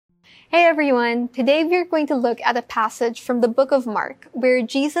Hey everyone! Today we're going to look at a passage from the book of Mark where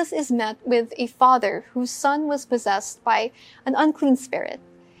Jesus is met with a father whose son was possessed by an unclean spirit.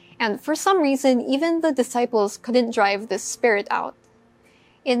 And for some reason, even the disciples couldn't drive this spirit out.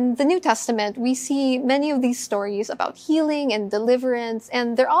 In the New Testament, we see many of these stories about healing and deliverance,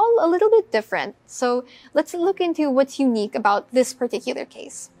 and they're all a little bit different. So let's look into what's unique about this particular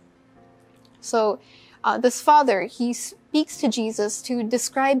case. So this father, he speaks to Jesus to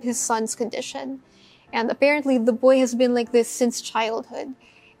describe his son's condition. And apparently the boy has been like this since childhood.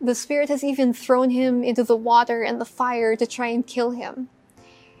 The spirit has even thrown him into the water and the fire to try and kill him.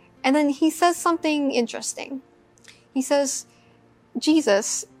 And then he says something interesting. He says,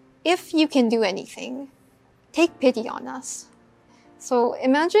 "Jesus, if you can do anything, take pity on us." So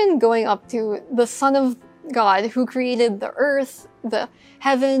imagine going up to the Son of God who created the earth, the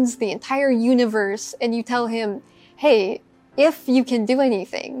heavens, the entire universe, and you tell him, "Hey, if you can do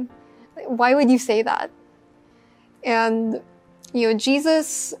anything." Why would you say that? And,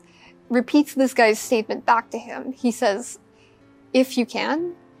 Jesus repeats this guy's statement back to him. He says, "If you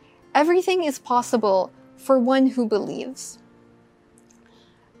can, everything is possible for one who believes."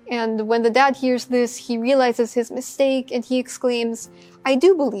 And when the dad hears this, he realizes his mistake and he exclaims, "I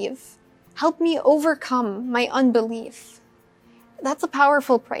do believe. Help me overcome my unbelief." That's a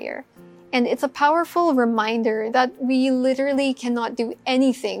powerful prayer. And it's a powerful reminder that we literally cannot do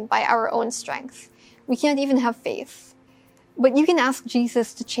anything by our own strength. We can't even have faith. But you can ask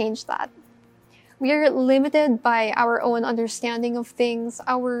Jesus to change that. We are limited by our own understanding of things.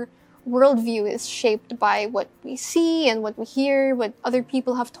 Our worldview is shaped by what we see and what we hear, what other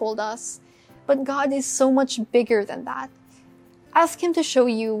people have told us. But God is so much bigger than that. Ask Him to show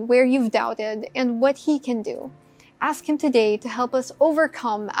you where you've doubted and what He can do. Ask Him today to help us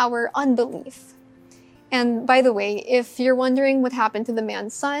overcome our unbelief. And by the way, if you're wondering what happened to the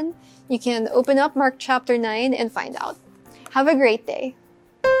man's son, you can open up Mark chapter 9 and find out. Have a great day.